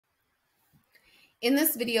In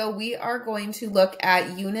this video, we are going to look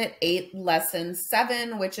at Unit 8, Lesson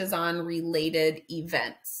 7, which is on related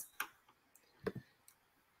events.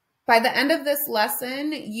 By the end of this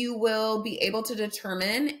lesson, you will be able to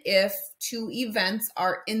determine if two events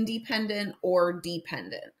are independent or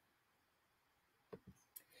dependent.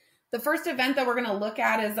 The first event that we're going to look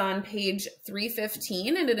at is on page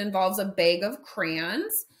 315, and it involves a bag of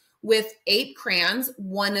crayons with 8 crayons,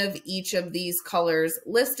 one of each of these colors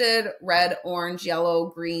listed: red, orange, yellow,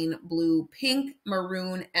 green, blue, pink,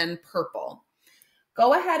 maroon, and purple.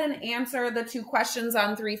 Go ahead and answer the 2 questions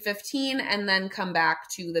on 315 and then come back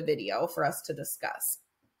to the video for us to discuss.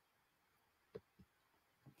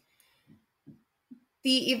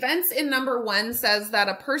 The events in number 1 says that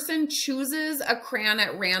a person chooses a crayon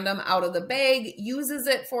at random out of the bag, uses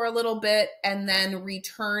it for a little bit, and then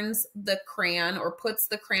returns the crayon or puts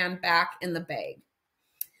the crayon back in the bag.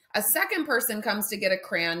 A second person comes to get a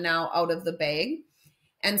crayon now out of the bag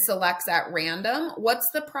and selects at random. What's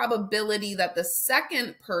the probability that the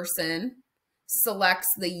second person selects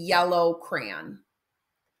the yellow crayon?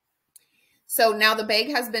 So now the bag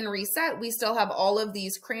has been reset. We still have all of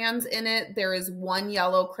these crayons in it. There is 1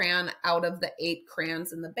 yellow crayon out of the 8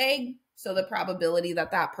 crayons in the bag. So the probability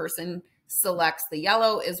that that person selects the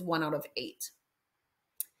yellow is 1 out of 8.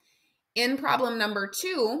 In problem number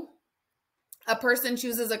 2, a person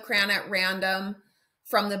chooses a crayon at random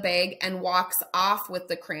from the bag and walks off with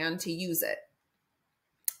the crayon to use it.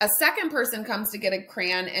 A second person comes to get a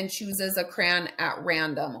crayon and chooses a crayon at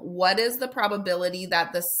random. What is the probability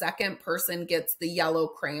that the second person gets the yellow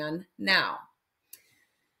crayon now?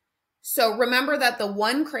 So remember that the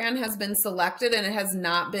 1 crayon has been selected and it has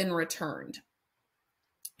not been returned.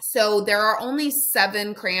 So there are only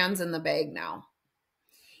 7 crayons in the bag now.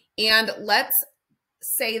 And let's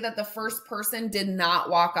say that the first person did not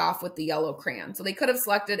walk off with the yellow crayon. So they could have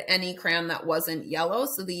selected any crayon that wasn't yellow.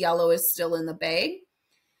 So the yellow is still in the bag.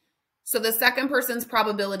 So the second person's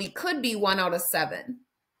probability could be 1 out of 7.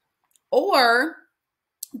 Or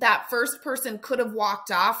that first person could have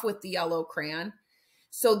walked off with the yellow crayon.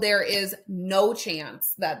 So there is no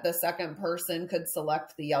chance that the second person could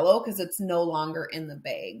select the yellow because it's no longer in the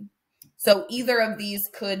bag. So either of these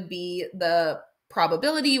could be the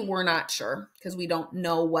probability. We're not sure because we don't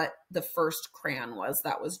know what the first crayon was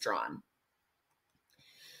that was drawn.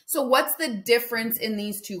 So what's the difference in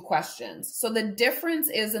these 2 questions? So the difference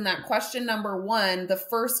is in that question number 1, the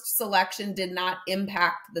first selection did not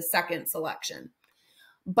impact the second selection.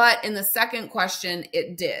 But in the second question,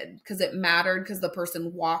 it did because it mattered because the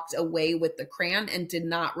person walked away with the crayon and did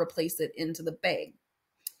not replace it into the bag.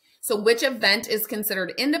 So which event is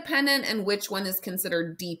considered independent and which one is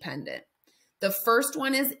considered dependent? The first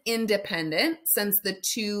one is independent since the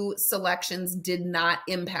 2 selections did not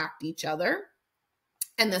impact each other.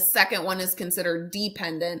 And the second one is considered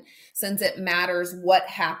dependent since it matters what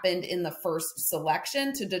happened in the first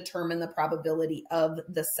selection to determine the probability of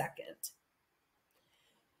the second.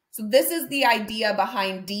 So this is the idea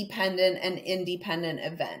behind dependent and independent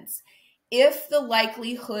events. If the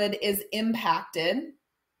likelihood is impacted,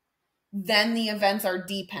 then the events are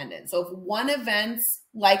dependent. So if one event's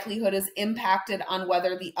likelihood is impacted on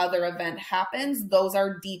whether the other event happens, those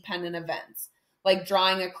are dependent events, like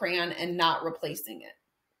drawing a crayon and not replacing it.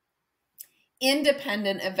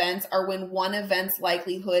 Independent events are when one event's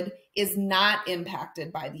likelihood is not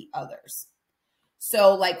impacted by the others.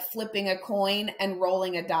 So like flipping a coin and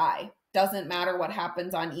rolling a die. Doesn't matter what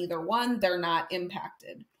happens on either one, they're not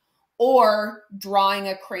impacted. Or drawing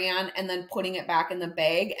a crayon and then putting it back in the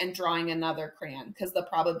bag and drawing another crayon because the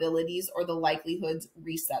probabilities or the likelihoods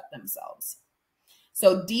reset themselves.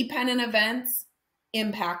 So dependent events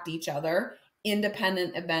impact each other.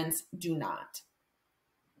 Independent events do not.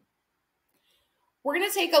 We're going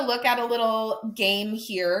to take a look at a little game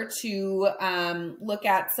here to look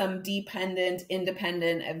at some dependent,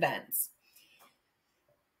 independent events.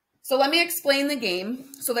 So let me explain the game.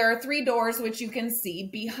 So there are 3 doors, which you can see.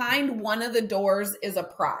 Behind one of the doors is a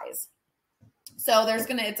prize. So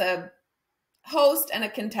it's a host and a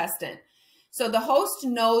contestant. So the host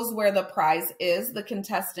knows where the prize is. The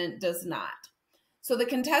contestant does not. So the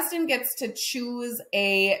contestant gets to choose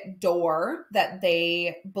a door that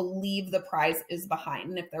they believe the prize is behind.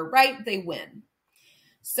 And if they're right, they win.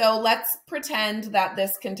 So let's pretend that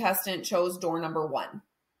this contestant chose door number 1.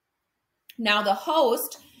 Now the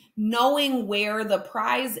host, knowing where the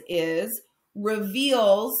prize is,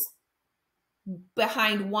 reveals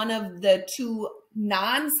behind one of the 2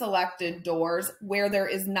 non-selected doors where there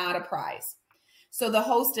is not a prize. So the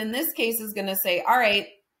host in this case is going to say, all right,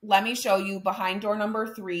 let me show you behind door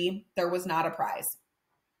number 3, there was not a prize.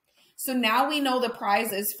 So now we know the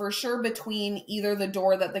prize is for sure between either the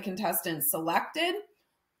door that the contestant selected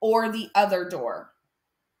or the other door.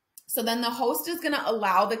 So then the host is going to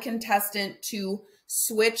allow the contestant to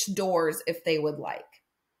switch doors if they would like.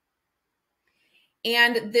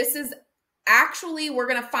 And this is actually, we're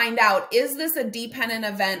going to find out, is this a dependent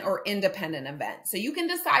event or independent event? So you can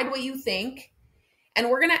decide what you think. And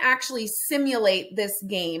we're going to actually simulate this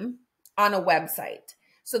game on a website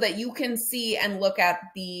so that you can see and look at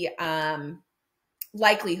the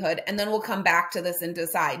likelihood. And then we'll come back to this and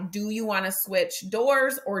decide, do you want to switch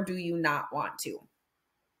doors or do you not want to?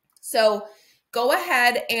 So go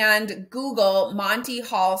ahead and Google Monty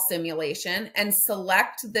Hall simulation and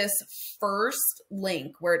select this first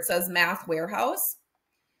link where it says Math Warehouse.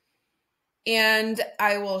 And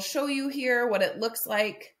I will show you here what it looks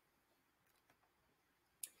like.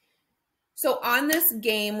 So on this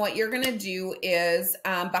game, what you're going to do is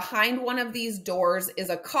behind one of these doors is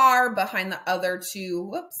a car. Behind the other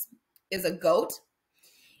two, is a goat.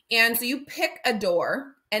 And so you pick a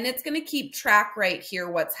door and it's going to keep track right here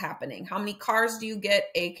what's happening. How many cars do you get,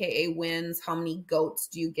 AKA wins? How many goats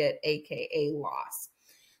do you get, AKA loss?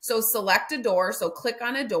 So select a door. So click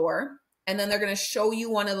on a door and then they're going to show you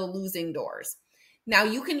one of the losing doors. Now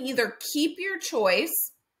you can either keep your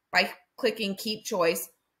choice by clicking keep choice,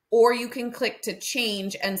 or you can click to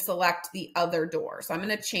change and select the other door. So I'm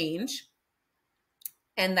going to change,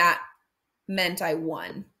 and that meant I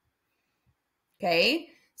won. Okay,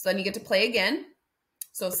 so then you get to play again.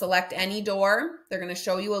 So select any door. They're going to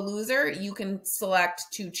show you a loser. You can select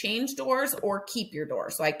to change doors or keep your door.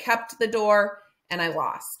 So I kept the door and I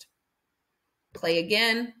lost. Play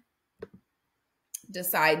again.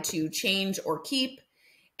 Decide to change or keep,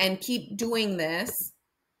 and keep doing this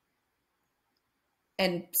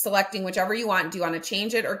and selecting whichever you want. Do you want to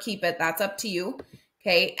change it or keep it? That's up to you.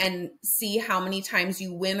 Okay. And see how many times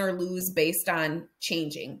you win or lose based on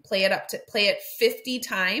changing. Play it 50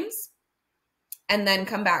 times and then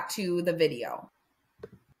come back to the video.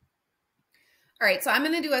 All right. So I'm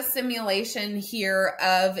going to do a simulation here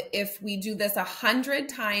of if we do this 100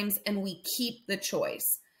 times and we keep the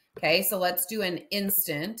choice. Okay. So let's do an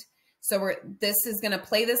instant. So this is going to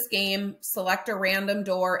play this game, select a random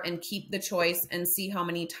door and keep the choice and see how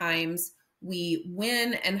many times we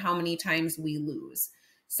win and how many times we lose.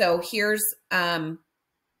 So here's the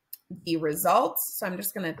results. So I'm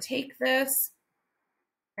just going to take this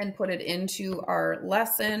and put it into our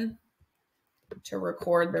lesson to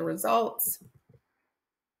record the results.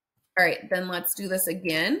 All right, then let's do this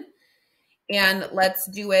again. And let's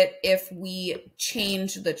do it if we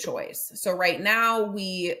change the choice. So right now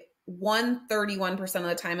we won 31% of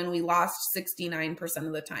the time and we lost 69%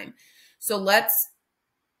 of the time. So let's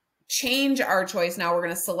change our choice. Now we're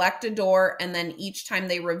going to select a door and then each time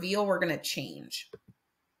they reveal, we're going to change.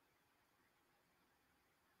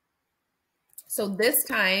 So this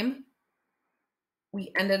time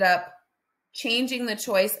we ended up changing the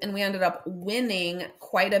choice and we ended up winning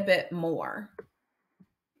quite a bit more.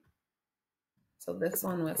 So this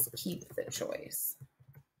one was keep the choice.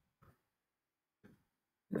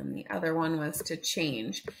 And the other one was to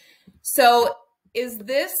change. So is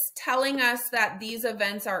this telling us that these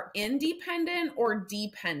events are independent or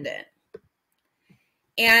dependent?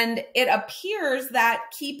 And it appears that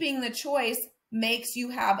keeping the choice makes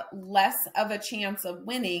you have less of a chance of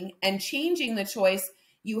winning, and changing the choice,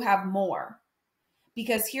 you have more.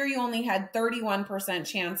 Because here you only had 31%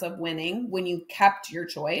 chance of winning when you kept your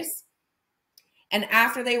choice. And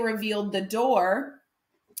after they revealed the door,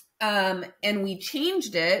 and we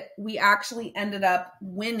changed it, we actually ended up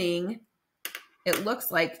winning, it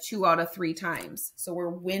looks like 2 out of 3 times. So we're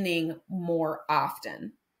winning more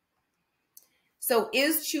often. So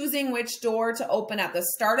is choosing which door to open at the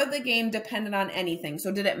start of the game dependent on anything?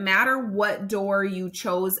 So did it matter what door you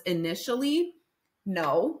chose initially?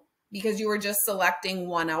 No, because you were just selecting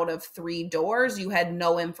 1 out of 3 doors. You had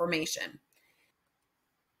no information.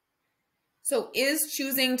 So is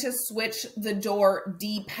choosing to switch the door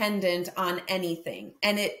dependent on anything?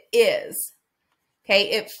 And it is. Okay,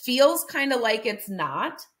 it feels kind of like it's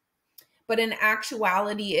not, but in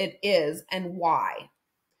actuality it is. And why?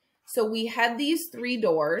 So we had these 3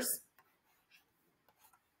 doors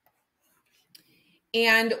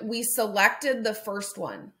and we selected the first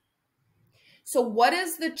one. So what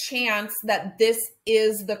is the chance that this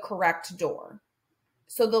is the correct door?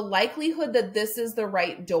 So the likelihood that this is the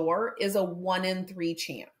right door is a 1 in 3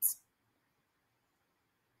 chance.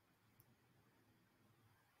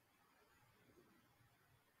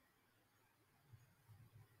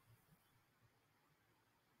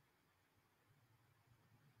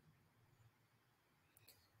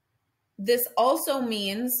 This also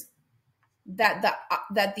means that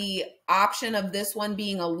the option of this one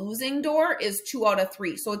being a losing door is 2 out of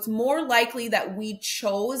 3. So it's more likely that we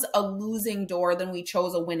chose a losing door than we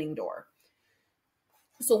chose a winning door.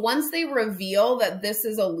 So once they reveal that this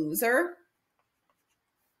is a loser,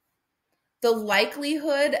 the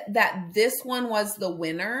likelihood that this one was the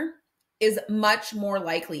winner is much more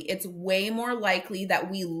likely. It's way more likely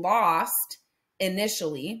that we lost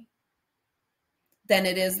initially than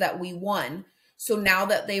it is that we won. So now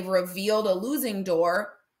that they've revealed a losing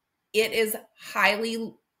door, it is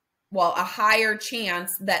a higher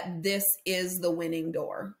chance that this is the winning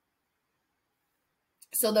door.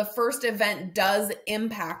 So the first event does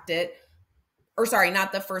impact it, or sorry,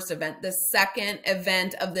 not the first event. The second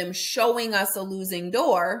event of them showing us a losing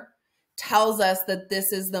door tells us that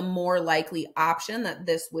this is the more likely option, that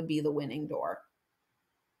this would be the winning door.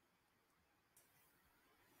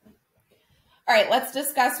 All right, let's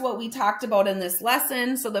discuss what we talked about in this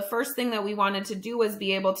lesson. So the first thing that we wanted to do was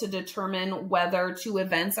be able to determine whether two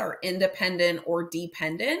events are independent or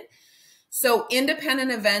dependent. So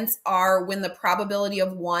independent events are when the probability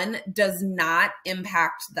of one does not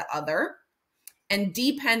impact the other. And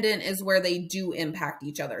dependent is where they do impact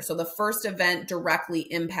each other. So the first event directly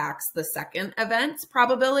impacts the second event's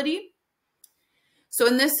probability. So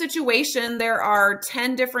in this situation, there are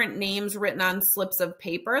 10 different names written on slips of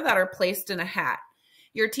paper that are placed in a hat.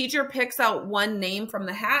 Your teacher picks out one name from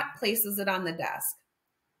the hat, places it on the desk.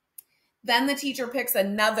 Then the teacher picks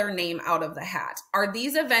another name out of the hat. Are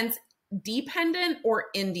these events dependent or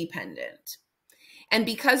independent? And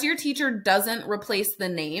because your teacher doesn't replace the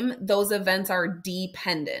name, those events are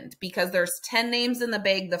dependent because there's 10 names in the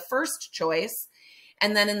bag, the first choice.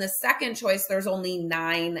 And then in the second choice, there's only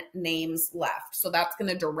 9 names left. So that's going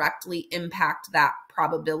to directly impact that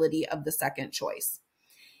probability of the second choice.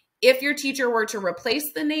 If your teacher were to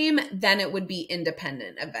replace the name, then it would be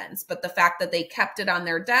independent events. But the fact that they kept it on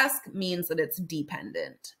their desk means that it's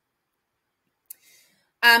dependent.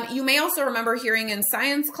 You may also remember hearing in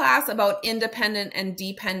science class about independent and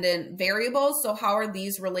dependent variables. So how are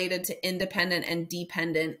these related to independent and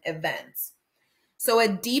dependent events? So a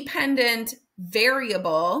dependent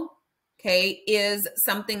variable, okay, is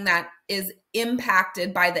something that is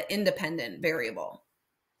impacted by the independent variable.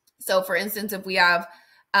 So for instance, if we have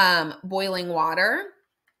boiling water,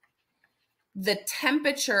 the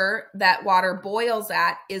temperature that water boils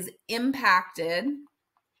at is impacted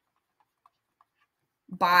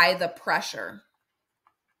by the pressure.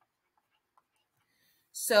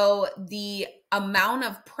 So the amount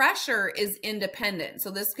of pressure is independent.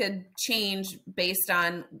 So this could change based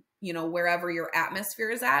on, wherever your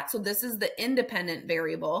atmosphere is at. So this is the independent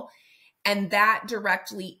variable, and that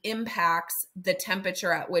directly impacts the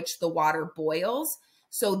temperature at which the water boils.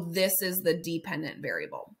 So this is the dependent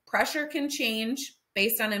variable. Pressure can change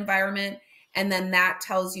based on environment, and then that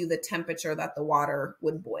tells you the temperature that the water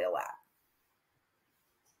would boil at.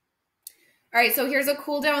 All right, so here's a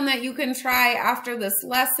cool down that you can try after this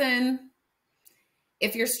lesson.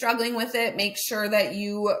 If you're struggling with it, make sure that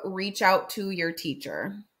you reach out to your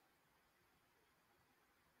teacher.